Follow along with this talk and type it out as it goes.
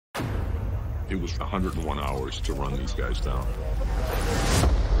It was 101 hours to run these guys down.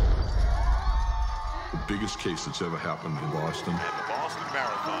 The biggest case that's ever happened in Boston. And the Boston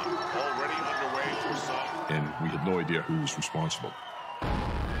Marathon already underway for some. And we had no idea who was responsible.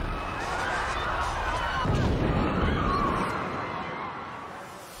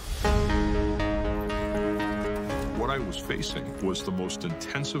 What I was facing was the most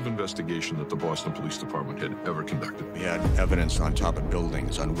intensive investigation that the Boston Police Department had ever conducted. We had evidence on top of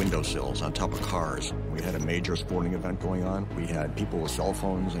buildings, on windowsills, on top of cars. We had a major sporting event going on. We had people with cell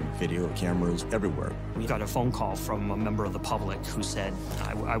phones and video cameras everywhere. We got a phone call from a member of the public who said,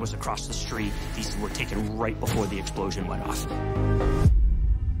 I was across the street. These were taken right before the explosion went off.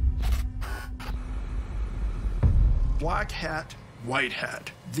 Black hat, white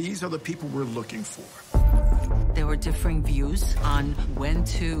hat. These are the people we're looking for. There were differing views on when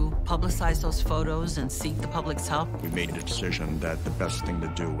to publicize those photos and seek the public's help. We made a decision that the best thing to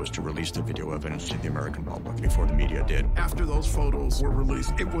do was to release the video evidence to the American public before the media did. After those photos were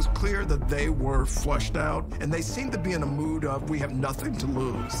released, it was clear that they were flushed out, and they seemed to be in a mood of, we have nothing to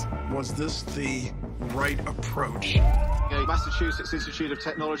lose. Was this the right approach? A Massachusetts Institute of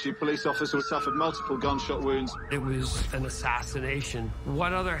Technology police officer suffered multiple gunshot wounds. It was an assassination.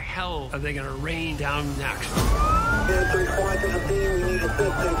 What other hell are they going to rain down next?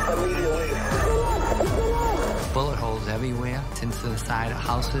 Bullet holes everywhere, into the side of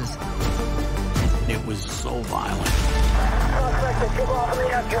houses. It was so violent.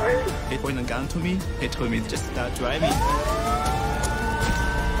 He pointed a gun to me. He told me to just start driving.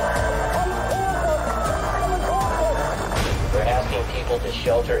 We're asking people to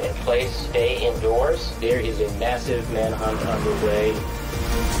shelter in place, stay indoors. There is a massive manhunt underway.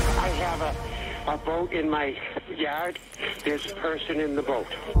 I have a boat in my yard. There's a person in the boat.